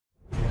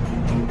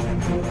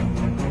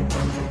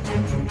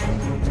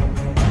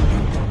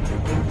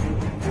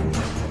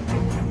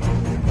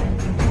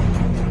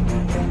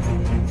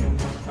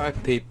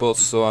Alright people,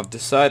 so I've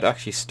decided to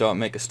actually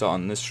make a start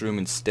on this room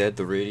instead,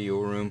 the radio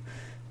room,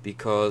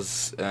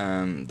 because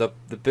the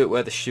bit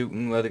where they're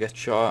shooting, where they get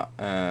shot,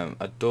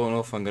 I don't know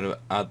if I'm going to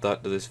add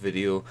that to this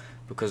video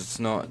because it's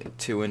not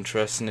too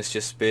interesting. It's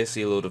just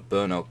basically a load of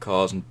burnout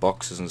cars and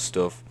boxes and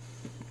stuff.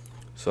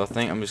 So I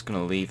think I'm just going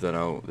to leave that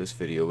out this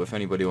video. But if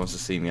anybody wants to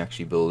see me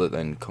actually build it,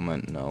 then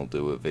comment and I'll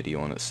do a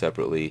video on it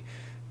separately.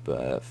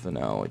 But for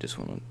now I just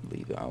want to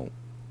leave it out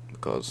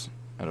because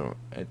I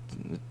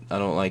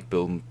don't like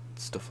building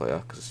stuff like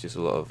that because it's just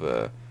a lot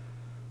of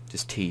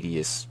just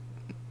tedious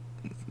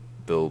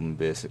building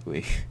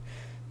basically.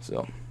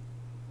 So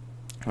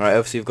alright,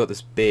 obviously we've got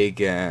this big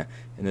in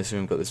this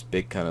room, we've got this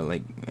big kind of,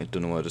 like, I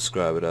don't know what to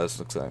describe it as,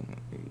 looks like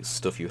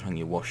stuff you would hang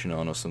your washing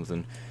on or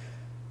something.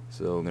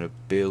 So I'm gonna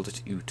build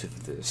it out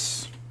of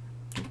this.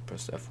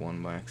 Pressed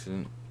F1 by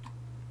accident.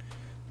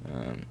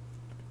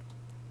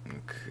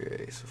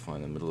 Okay, so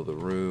find the middle of the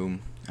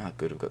room. Ah,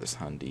 good, I've got this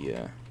handy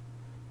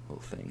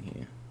little thing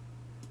here.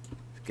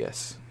 I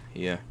guess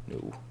here,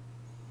 no,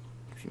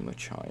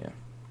 much higher.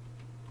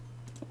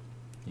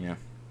 Yeah.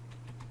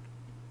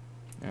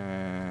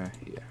 Yeah,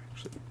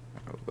 actually,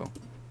 there we go.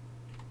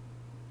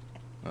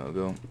 There we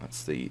go.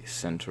 That's the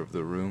center of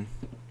the room.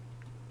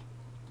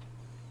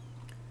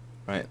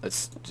 Right,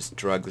 let's just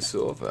drag this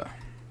over.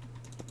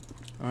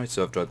 Alright,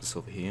 so I've dragged this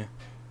over here.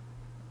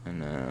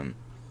 And I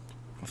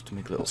have to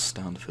make a little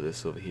stand for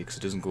this over here because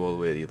it doesn't go all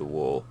the way to the other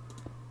wall.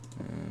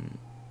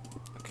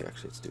 Okay,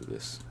 actually, let's do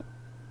this.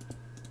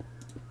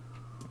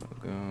 There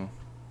we go.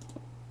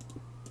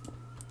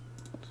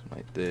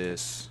 Like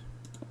this.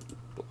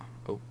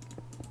 Oh.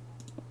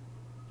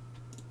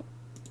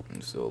 And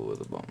just all the way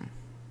to the bottom.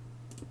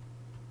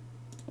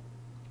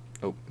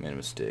 Oh, made a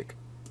mistake.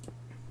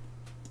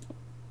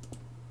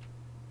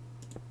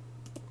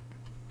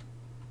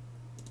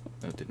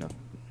 I did not.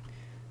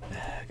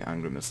 I get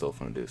angry at myself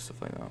when I do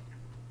stuff like that.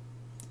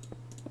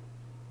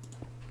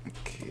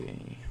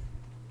 Okay.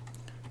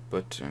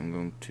 But I'm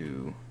going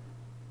to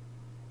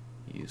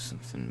use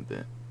something a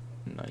bit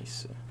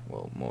nicer.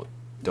 Well, more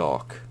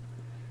dark.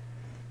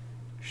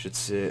 Should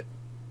say.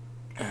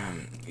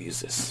 Use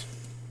this.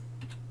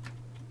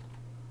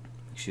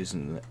 Just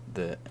using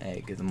the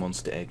egg, the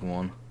monster egg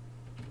one.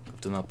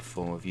 I've done that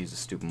before. I've used a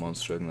stupid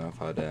monster egg, and I've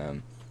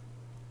had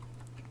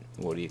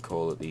what do you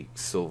call it? The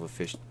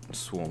silverfish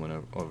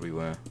swarming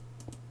everywhere.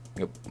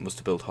 Yep, must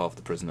have built half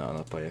the prison out of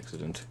that by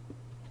accident.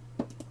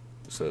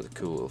 So the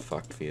cool little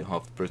fact for you: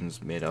 half the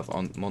prison's made out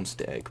of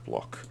monster egg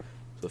block.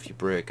 So if you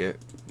break it,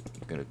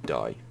 you're gonna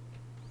die.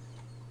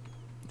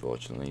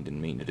 Unfortunately,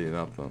 didn't mean to do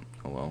that, but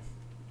oh well.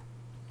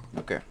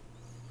 Okay,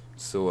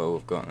 so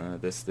we've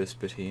got this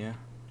bit here.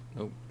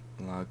 Oh,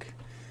 lag.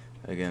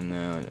 Again,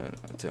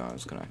 I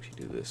was gonna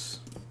actually do this.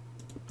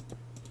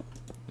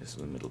 This is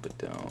the middle bit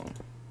down.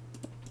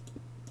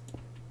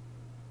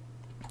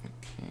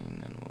 Okay,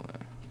 and then we'll.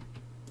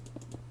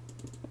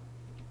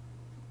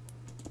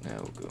 There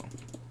we go.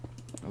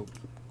 Oh,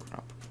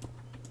 crap.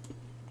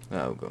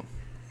 There we go.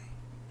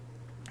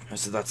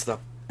 So that's that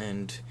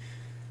end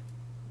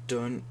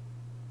done.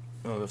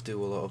 Oh, we have to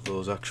do a lot of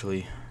those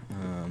actually.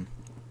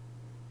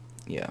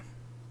 Yeah.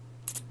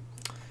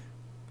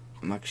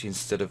 I'm actually,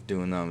 instead of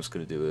doing that, I'm just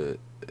gonna do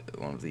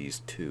one of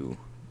these two.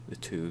 The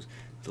twos.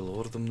 There's a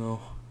lot of them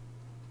though.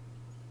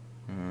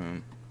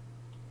 I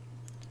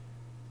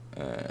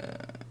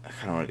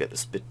kinda wanna get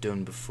this bit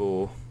done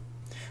before.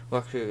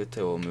 Well, actually, I'll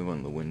tell you what, I'll move on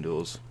to the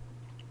windows.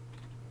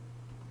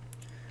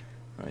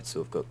 Alright,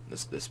 so I've got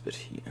this bit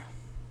here.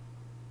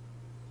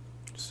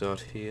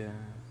 Start here.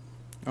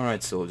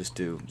 Alright, so we'll just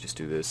do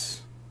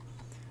this.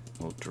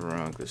 We'll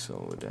drag this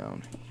all the way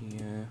down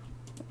here.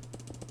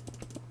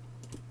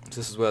 So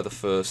this is where the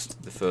first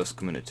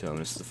come into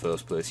Terminus. The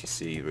first place you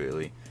see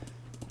really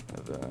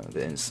of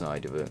the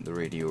inside of it, the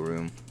radio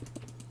room.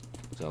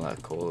 So I like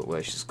to call it,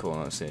 where she's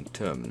calling out saying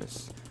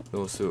Terminus.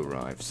 Those who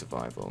arrive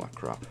survive, all that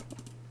crap.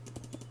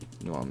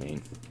 You know what I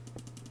mean?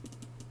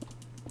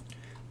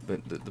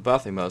 But the bad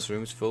thing about this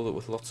room is filled up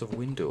with lots of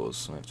windows,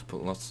 so I have to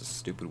put lots of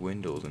stupid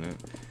windows in it.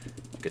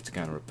 It gets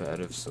kind of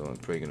repetitive, so I'm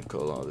probably going to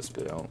cut a lot of this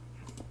bit out.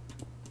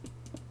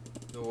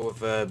 So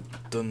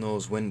I've done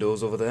those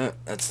windows over there.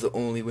 That's the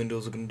only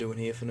windows I'm going to do in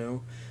here for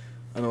now.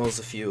 I know there's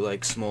a few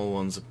like small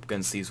ones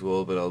against these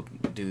walls, but I'll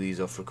do these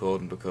off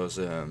recording because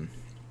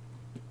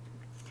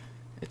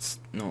it's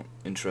not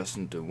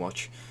interesting to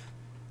watch.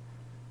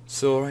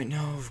 So right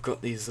now I've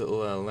got these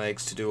little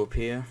legs to do up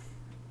here.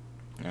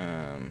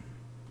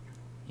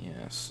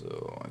 Yeah,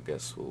 so I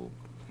guess we'll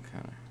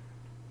kind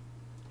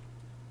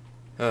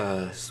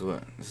of. This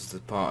is the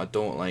part I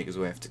don't like, is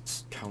where I have to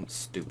count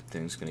stupid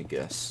things. Gonna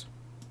guess,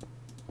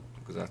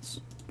 because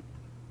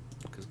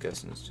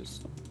guessing is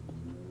just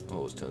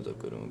always turns out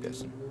good when we're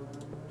guessing.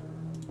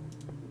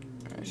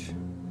 Right.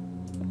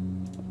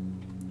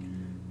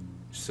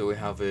 So we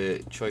have a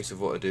choice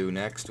of what to do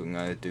next. We're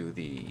gonna do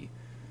the.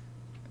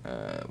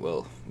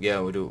 Well, yeah,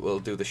 we'll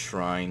do the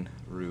shrine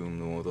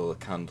room with all the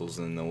candles,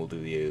 and then we'll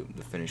do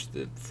finish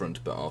the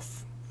front bit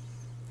off,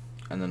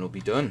 and then we'll be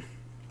done.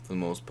 For the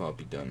most part,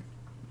 be done.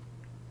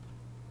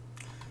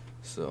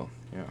 So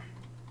yeah,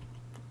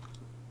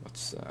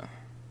 what's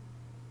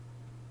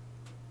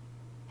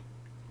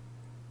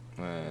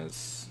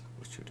where's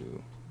what should we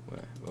do?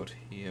 Where about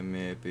here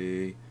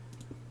maybe?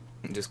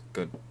 I'm just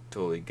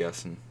totally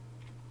guessing.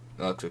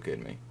 That looks okay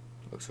to me.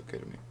 Looks okay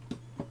to me.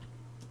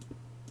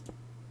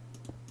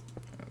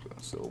 There we go.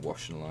 So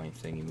washing line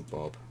thingy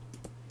bob.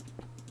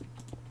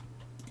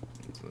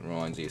 It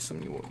reminds you of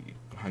something you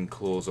hang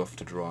clothes off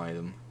to dry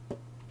them.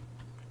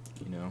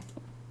 You know.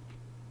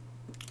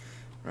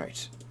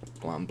 Right.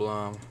 Blam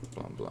blam.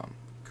 Blam blam.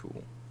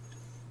 Cool.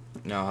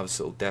 Now I have this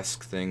little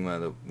desk thing where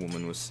the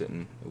woman was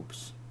sitting.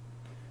 Oops.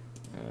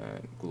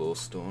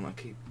 Glowstone. I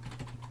keep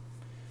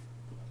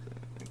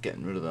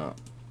getting rid of that.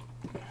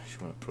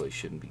 I probably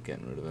shouldn't be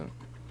getting rid of it.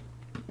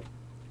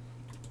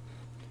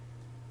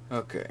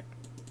 Okay.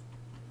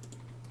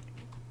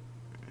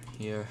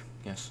 Here.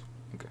 Yes.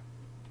 Okay.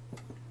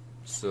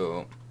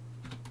 So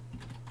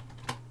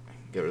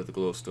get rid of the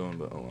glowstone,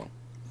 but oh well.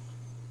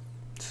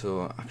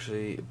 So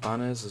actually,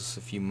 banners. There's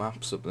a few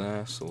maps up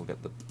there, so we'll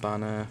get the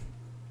banner.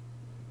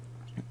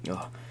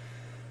 Oh.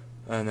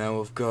 And now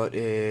we've got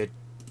a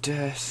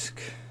desk.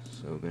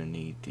 So we're gonna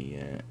need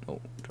the. Oh,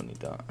 don't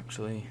need that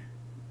actually.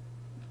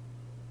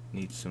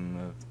 Need some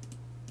of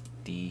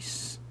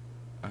these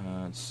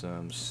and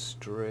some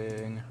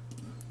string.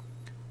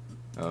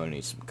 Oh, I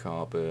need some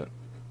carpet.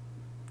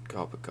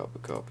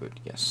 Carpet.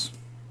 Yes.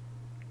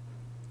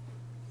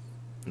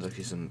 There's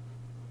actually some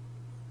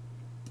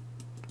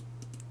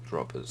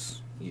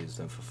droppers. Use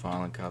them for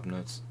filing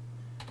cabinets.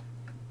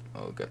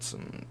 I'll get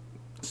some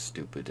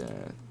stupid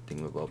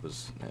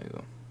thingamabobbers. There you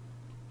go.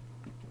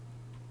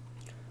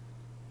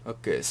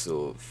 Okay,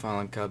 so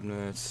filing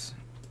cabinets.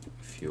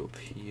 A few up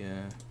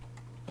here.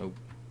 Oh,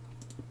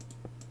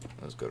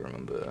 I was gotta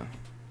remember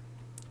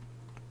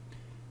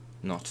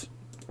not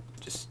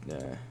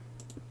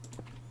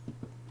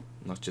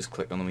just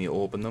click on them, you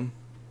open them.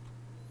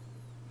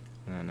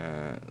 And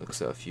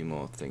looks at a few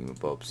more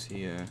thingamabobs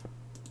here.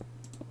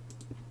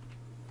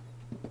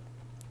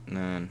 And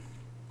then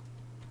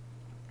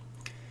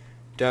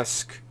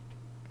desk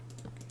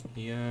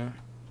here.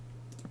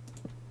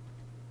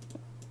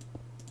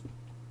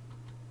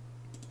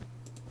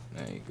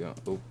 There you go.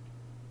 Oh,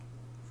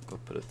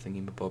 got to put a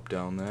thingamabob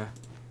down there.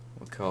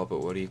 Or carpet,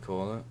 what do you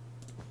call it?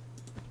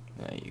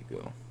 There you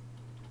go.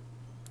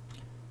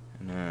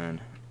 And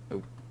then,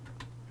 oh,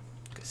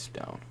 gets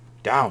down.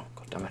 Down!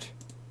 God damn it.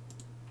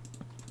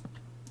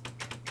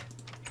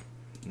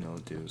 And I'll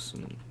do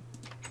some,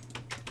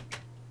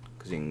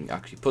 because you can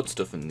actually put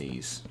stuff in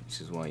these.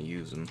 This is why I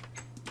use them.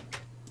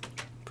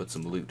 Put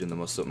some loot in them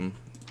or something.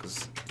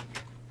 Because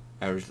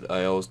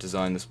I always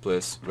design this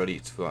place ready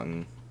to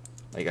fucking,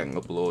 like I can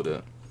upload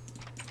it.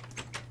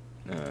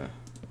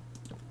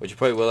 Which you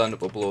probably will end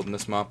up uploading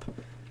this map,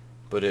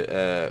 but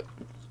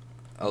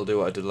I'll do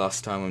what I did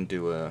last time and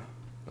do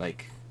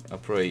like I'll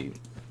probably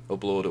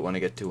upload it when I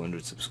get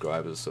 200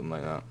 subscribers or something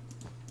like that.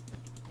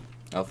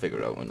 I'll figure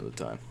it out one other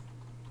time.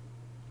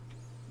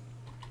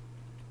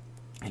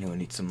 Anyway, I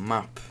need some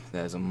map.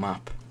 There's a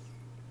map,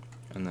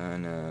 and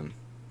then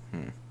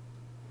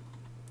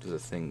there's a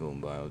thing going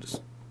by. I'll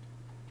just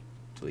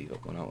delete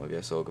that one out. I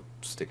guess I'll go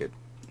stick it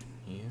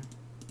here.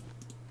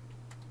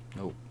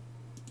 Nope.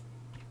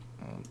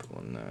 I'll put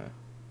one there.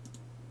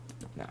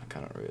 Nah, I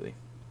cannot really.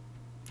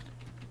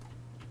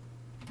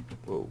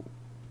 Whoa.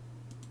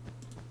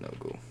 No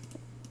go.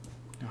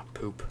 Ah,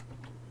 poop.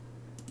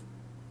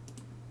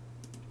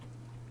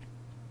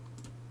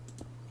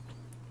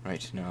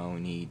 Right, now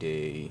we need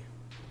a...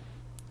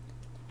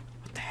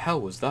 What the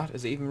hell was that?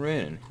 Is it even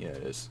raining? Yeah,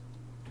 it is.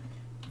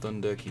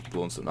 Thunder keeps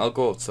blowing something. I'll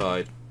go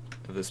outside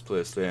of this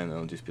place there and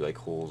there'll just be like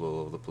holes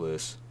all over the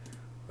place.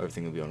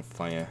 Everything will be on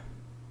fire.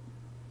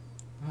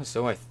 Oh,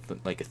 so I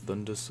like it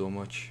thunders so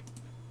much.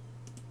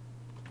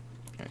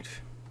 Right.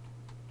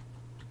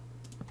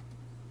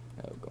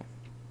 There we go.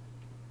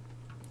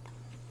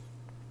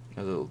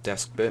 There's a little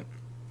desk bit.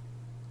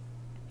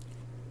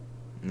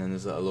 And then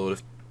there's a load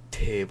of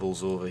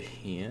tables over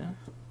here.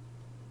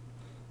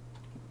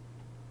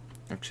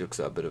 Actually looks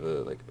like a bit of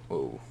a, like,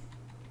 whoa.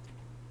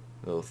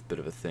 A little bit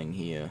of a thing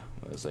here.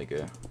 Where there's like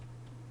a...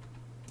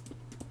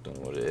 Don't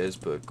know what it is,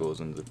 but it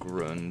goes under the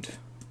ground.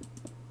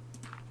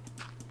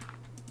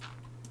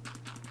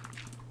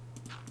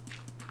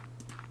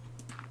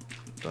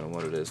 Don't know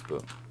what it is,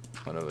 but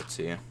whatever, it's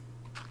here.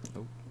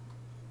 Oh.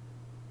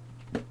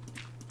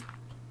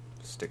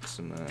 Stick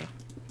some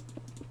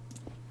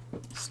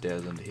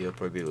stairs under here,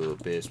 probably a little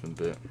basement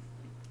bit.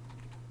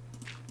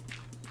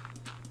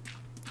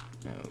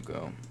 There we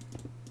go.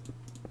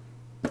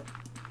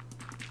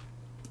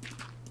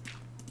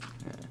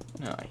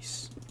 Yeah,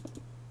 nice.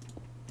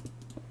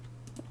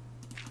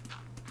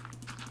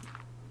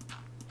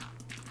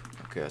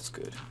 Okay, that's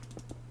good.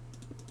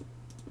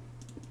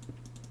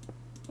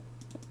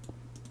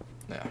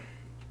 Yeah.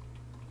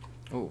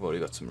 Oh, we've already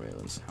got some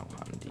railings. How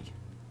handy.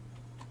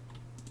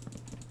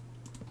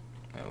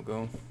 There we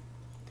go.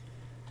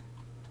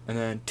 And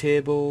then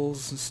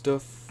tables and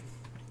stuff.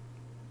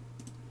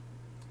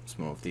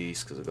 Some more of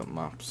these because I've got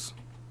maps.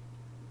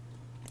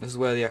 This is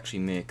where they actually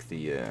make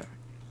the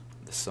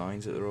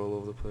signs that are all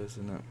over the place,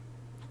 isn't it?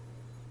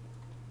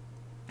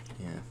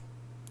 Yeah.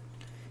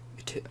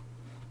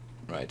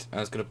 Right, I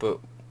was gonna put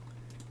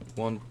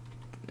one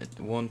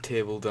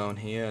table down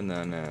here, and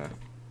then I'm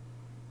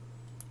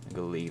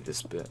gonna leave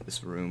this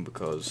room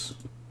because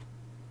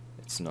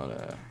it's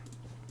not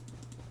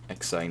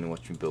exciting to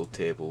watch me build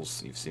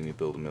tables. You've seen me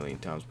build a million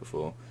times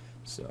before,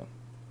 so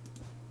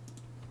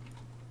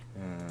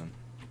oh,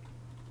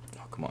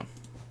 come on.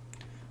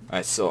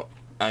 Alright, so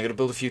I'm gonna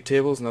build a few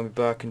tables and I'll be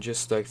back in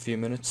just like a few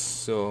minutes.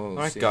 So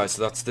alright guys,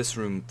 so that's this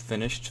room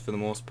finished for the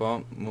most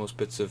part. Most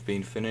bits have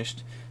been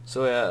finished.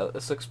 So yeah,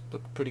 this looks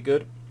pretty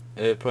good.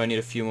 Probably need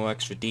a few more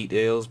extra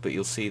details, but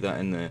you'll see that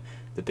in the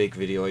big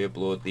video I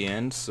upload at the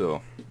end.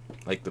 So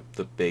like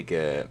the big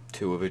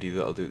tour video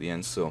that I'll do at the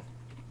end. So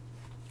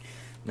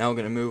now we're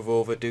gonna move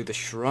over to the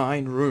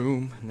shrine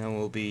room, and then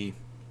we'll be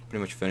pretty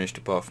much finished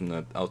apart from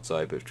the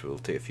outside bit, which will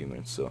take a few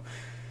minutes. So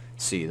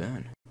see you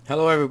then.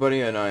 Hello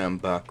everybody, and I am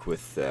back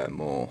with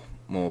more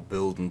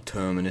building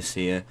Terminus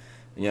here.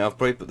 And yeah, I've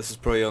probably put this is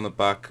probably on the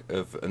back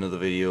of another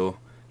video,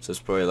 so it's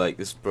probably like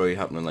this is probably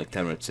happening like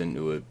 10 minutes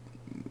into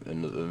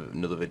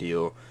another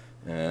video.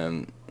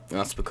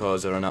 That's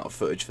because I ran out of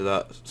footage for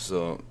that,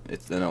 so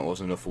then it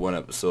wasn't enough for one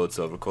episode,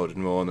 so I've recorded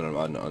more and then I'm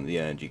adding it on the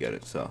end. You get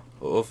it? So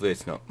hopefully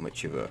it's not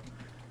much of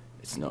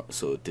it's not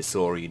so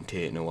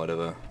disorientating or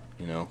whatever,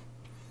 you know.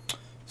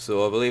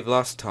 So I believe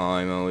last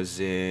time I was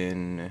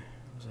in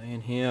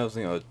here? I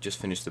think I just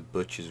finished the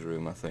butcher's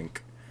room, I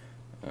think.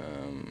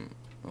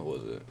 Or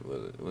was it?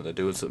 Was I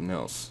doing something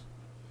else?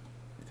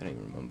 I can't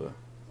even remember.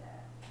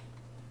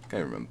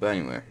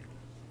 Anyway,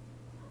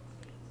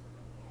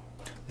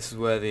 this is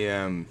where the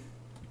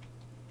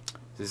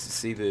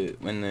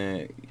when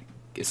they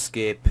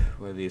escape,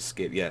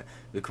 yeah,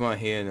 they come out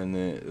here and then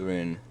they're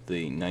in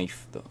the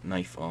knife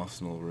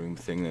arsenal room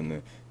thing. Then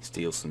they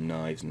steal some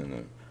knives and then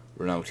they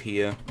run out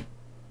here.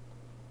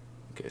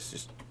 Okay, it's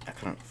just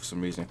for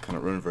some reason I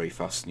can't run very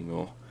fast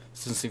anymore.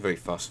 This doesn't seem very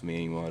fast for me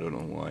anymore, I don't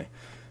know why.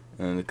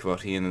 And they come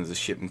out here and then there's a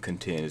shipping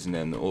containers, and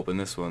then they open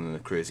this one and the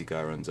crazy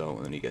guy runs out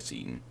and then he gets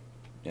eaten.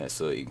 Yeah,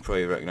 so you can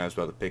probably recognise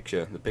by the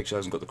picture. The picture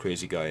hasn't got the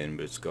crazy guy in,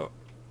 but it's got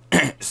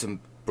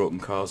some broken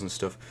cars and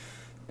stuff.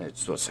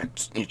 Just one sec,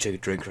 just need to take a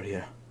drink right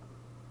here.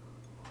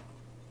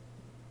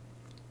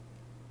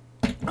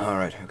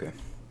 Alright, okay.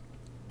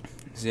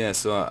 So yeah,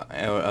 so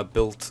I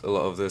built a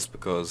lot of this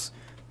because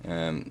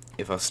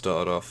if I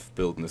started off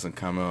building this on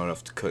camera, I'd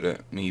have to cut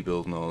it, me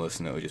building all this,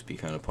 and it would just be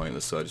kind of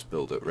pointless, so I just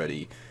built it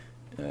ready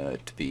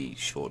to be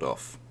showed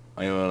off.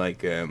 I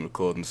like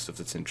recording stuff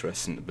that's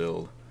interesting to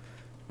build,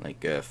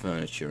 like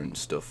furniture and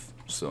stuff.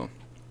 So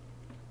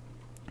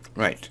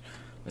right,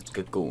 let's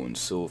get going.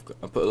 So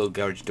I put a little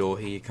garage door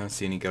here. You can't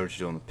see any garage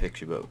door in the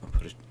picture, but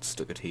I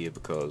stuck it here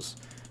because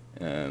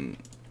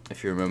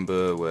if you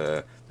remember,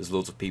 where there's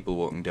loads of people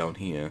walking down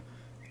here,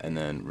 and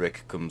then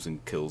Rick comes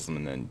and kills them,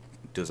 and then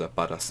does that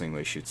badass thing where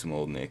he shoots them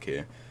all in the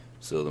AK.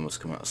 So they must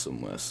come out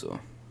somewhere. So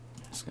I'm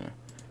just gonna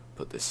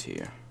put this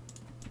here.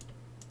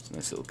 It's a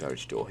nice little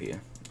garage door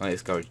here. I like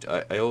this garage.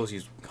 I always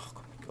use. Oh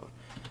my god.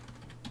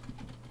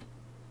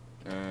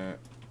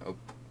 Oh.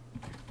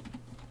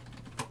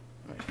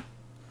 Right.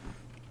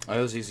 I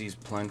always use these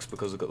planks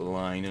because they've got the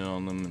lining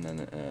on them, and then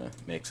it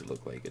makes it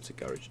look like it's a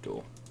garage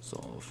door,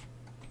 sort of.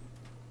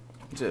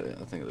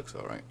 I think it looks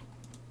alright.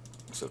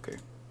 It's okay.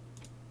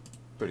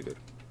 Pretty good.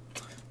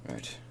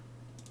 Right.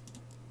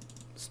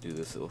 Let's do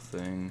this little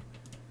thing.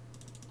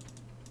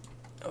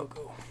 Oh,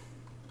 go.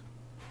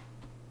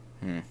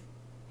 That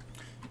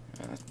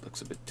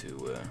looks a bit too,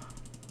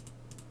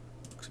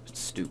 looks a bit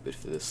stupid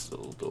for this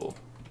little door.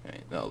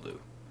 Right, that'll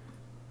do.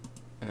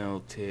 And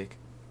I'll take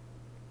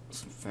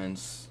some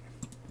fence,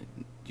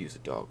 use a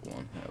dark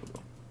one, there we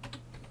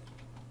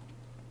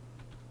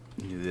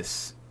go. Do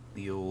this,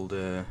 the old,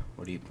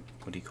 what do you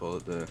call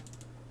it, don't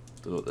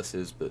know what this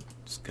is, but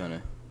just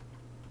kinda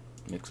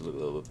makes it look a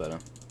little bit better.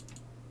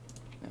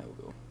 There we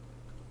go.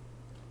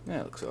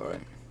 Yeah, it looks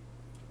alright.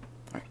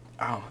 Right.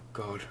 Oh my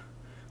god.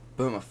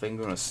 Burnt my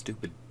finger on a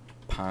stupid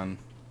pan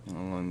not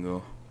long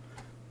ago.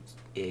 It's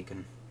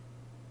aching.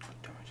 God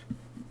damn it.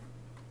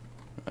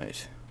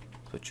 Right.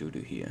 What you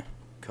do here.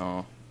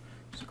 Car.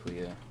 It's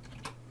clear.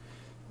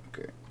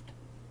 Okay.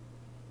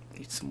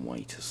 Need some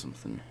white or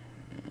something.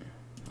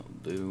 That'll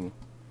do.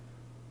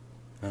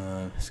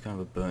 It's kind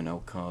of a burnt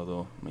out car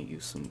though. Might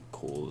use some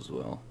coal as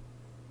well.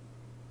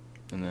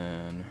 And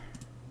then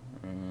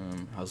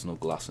has no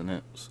glass in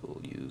it, so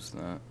we'll use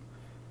that.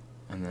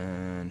 And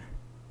then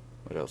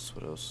what else?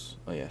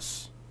 Oh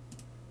yes,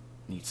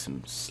 need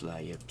some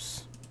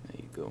slabs.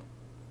 There you go.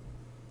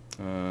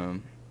 I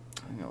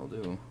think I'll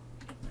do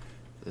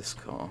this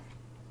car.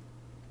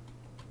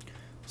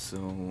 So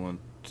what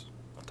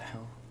the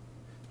hell?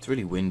 It's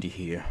really windy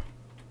here.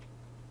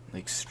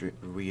 Like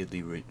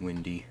weirdly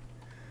windy.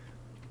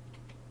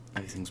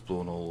 Everything's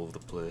blowing all over the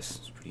place.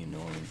 It's pretty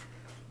annoying.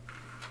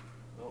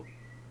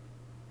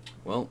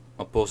 Well,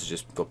 my poster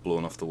just got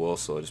blown off the wall,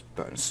 so I just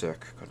back in a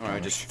sec.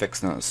 Alright, just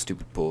fixing that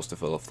stupid poster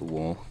fell off the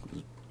wall.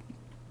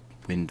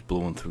 Wind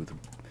blowing through the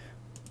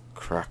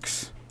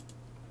cracks.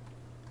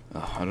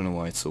 Oh, I don't know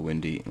why it's so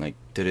windy. Like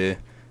today,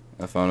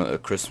 I found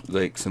out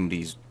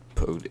somebody's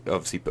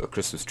obviously put a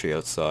Christmas tree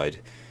outside,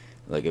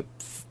 like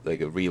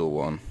a real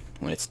one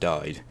when it's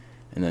died,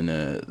 and then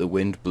the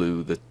wind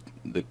blew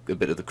a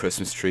bit of the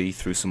Christmas tree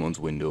through someone's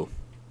window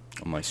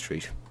on my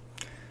street.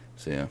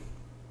 So yeah,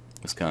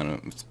 it's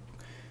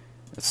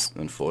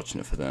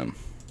unfortunate for them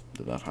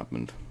that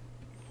happened,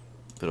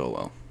 but oh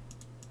well.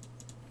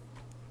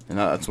 And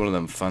that's one of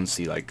them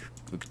fancy like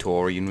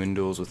Victorian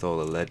windows with all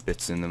the lead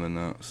bits in them and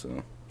that,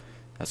 so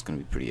that's going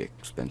to be pretty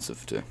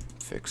expensive to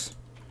fix.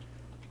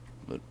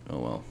 But oh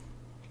well.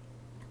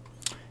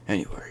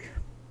 Anyway,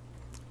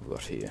 we've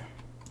got here.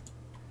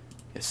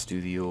 Let's do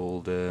the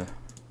old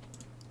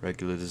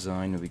regular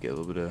design. We get a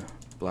little bit of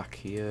black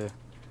here.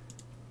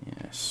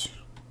 Yes.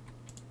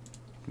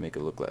 Make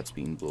it look like it's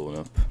been blown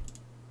up.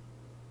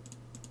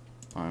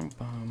 Bam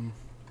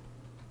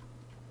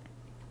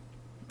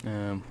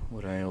bam.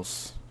 What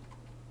else?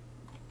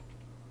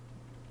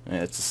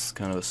 Yeah, it's just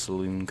kind of a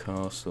saloon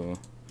car, so,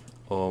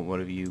 or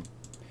whatever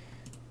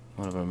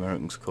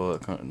Americans call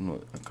it. I can't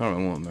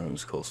remember what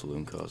Americans call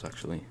saloon cars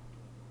actually.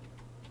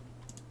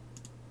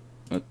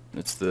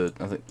 It's I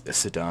think the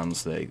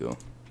sedans. There you go.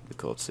 They're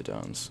called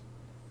sedans.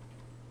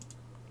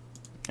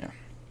 Yeah.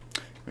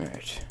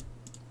 Right.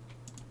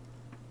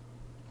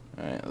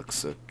 Alright,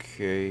 looks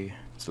okay.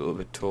 It's a little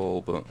bit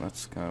tall, but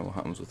that's kind of what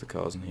happens with the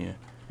cars in here.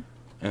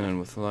 And then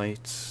with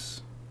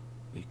lights,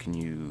 we can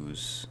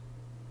use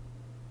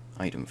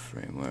item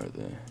frame. Where are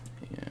they?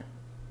 Yeah.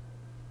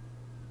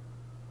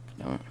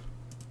 No,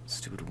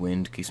 stupid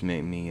wind keeps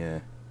making me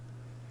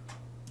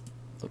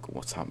look at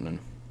what's happening.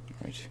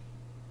 Right.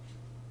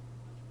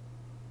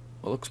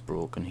 What looks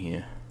broken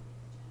here?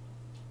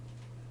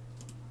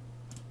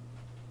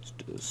 Let's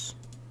do this.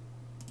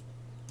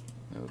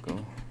 There we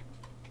go.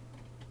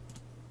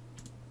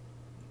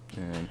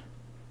 And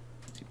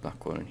see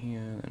black one in here,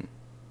 and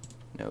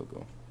there we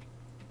go.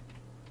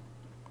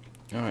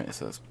 Alright,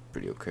 so that's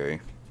pretty okay.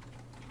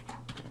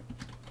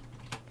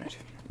 Right, there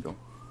we go.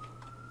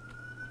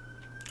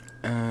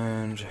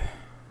 And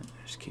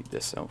just keep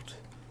this out,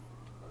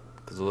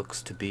 because it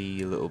looks to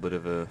be a little bit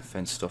of a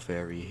fenced off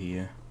area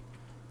here.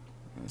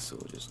 And so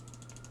we'll just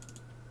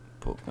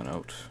poke that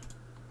out.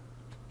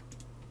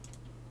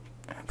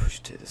 And push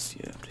this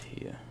up to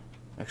here.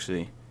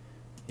 Actually,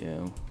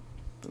 yeah.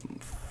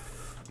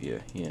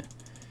 Yeah.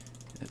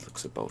 It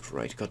looks about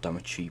right. God damn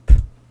it, cheap.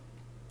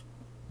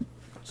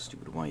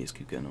 Stupid wires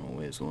keep getting in our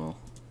way as well.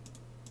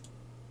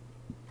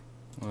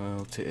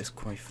 Well, it is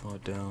quite far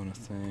down, I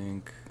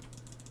think.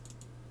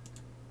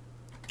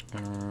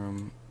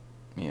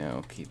 Yeah,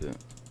 I'll keep it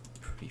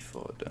pretty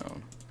far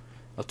down.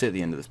 I'll take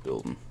the end of this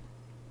building.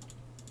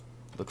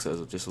 Looks like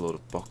there's just a lot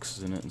of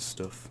boxes in it and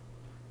stuff.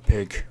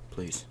 Pig,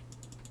 please.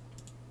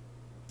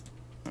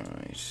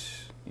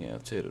 Alright. Yeah, I'll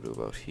take it to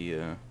about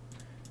here.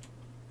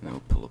 And then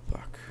we'll pull it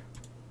back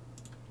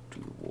to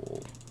the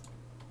wall.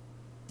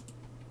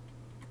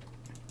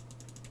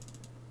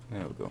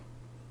 There we go.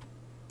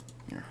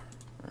 Here.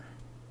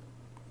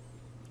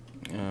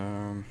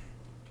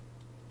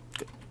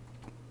 Good.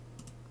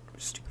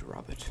 Stupid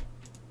rabbit.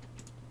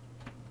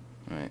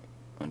 Right,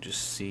 I'll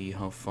just see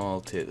how far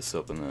I'll take this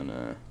up, and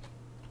then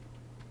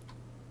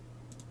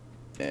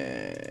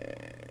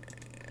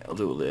I'll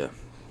do it later,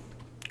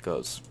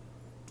 because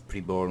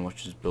pretty boring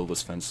watching just build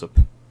this fence up.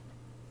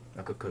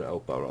 I could cut it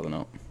out, but I'd rather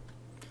not,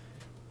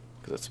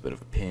 because that's a bit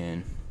of a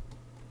pain.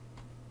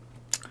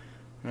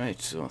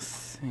 Right, so I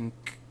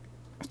think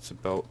that's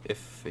about it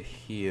for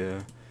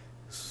here.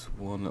 There's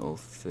one little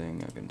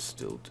thing I can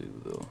still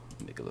do though,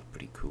 make it look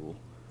pretty cool.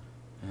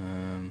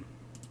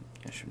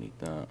 I should need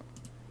that,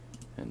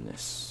 and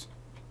this.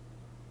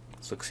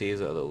 So looks here, is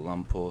that a little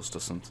lamppost or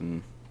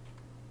something,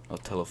 or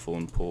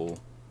telephone pole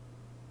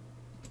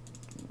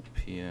up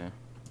here.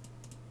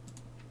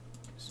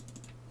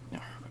 No,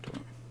 I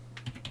don't.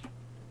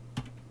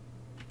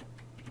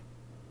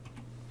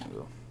 There we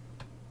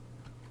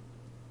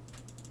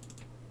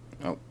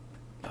go.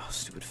 Oh,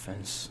 stupid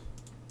fence.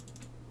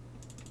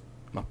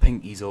 My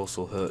pinky's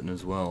also hurting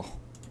as well.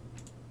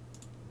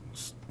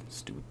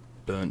 Stupid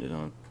burnt it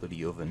on a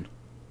bloody oven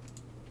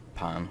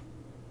pan.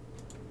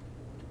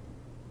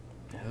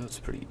 It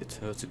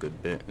hurts a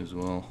good bit as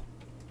well.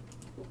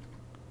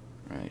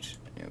 Right,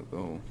 here we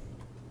go.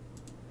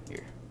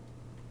 Here.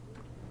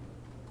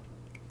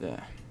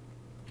 There.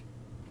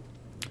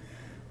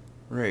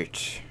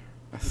 Right.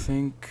 I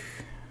think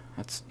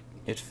that's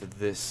it for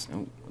this.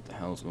 Oh, what the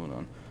hell's going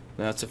on?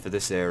 That's it for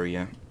this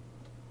area.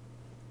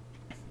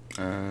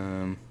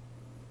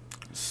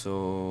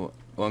 So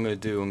what I'm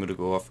gonna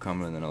go off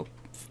camera, and then I'll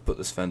put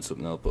this fence up,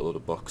 and I'll put a lot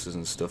of boxes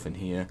and stuff in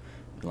here,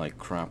 and like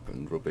crap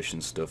and rubbish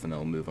and stuff, and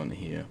I'll move on to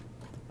here,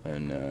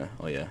 and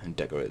oh yeah, and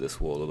decorate this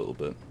wall a little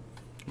bit,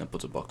 and I'll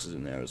put some boxes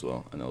in there as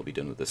well, and I'll be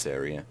done with this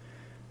area,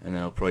 and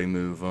then I'll probably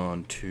move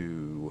on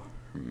to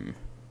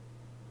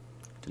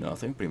don't know, I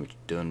think I'm pretty much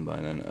done by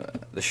then.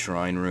 The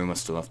shrine room I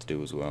still have to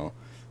do as well,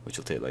 which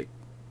will take like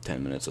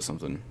 10 minutes or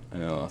something. I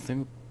know, I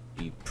think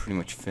we'll be pretty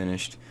much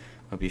finished.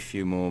 There'll be a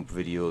few more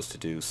videos to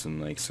do,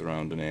 some like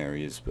surrounding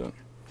areas, but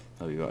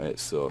that'll be about it.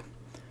 So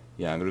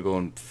yeah, I'm gonna go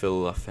and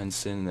fill that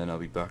fence in, and then I'll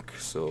be back.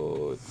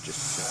 So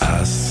just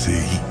I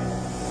see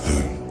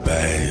the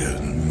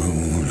bad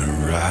moon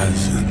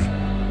rising.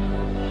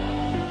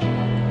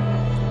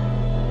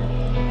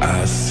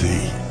 I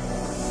see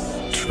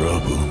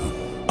trouble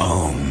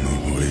on the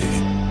way.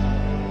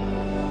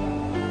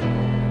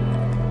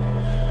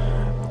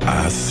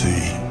 I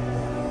see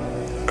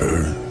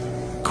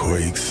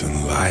earthquakes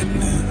and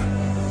lightning.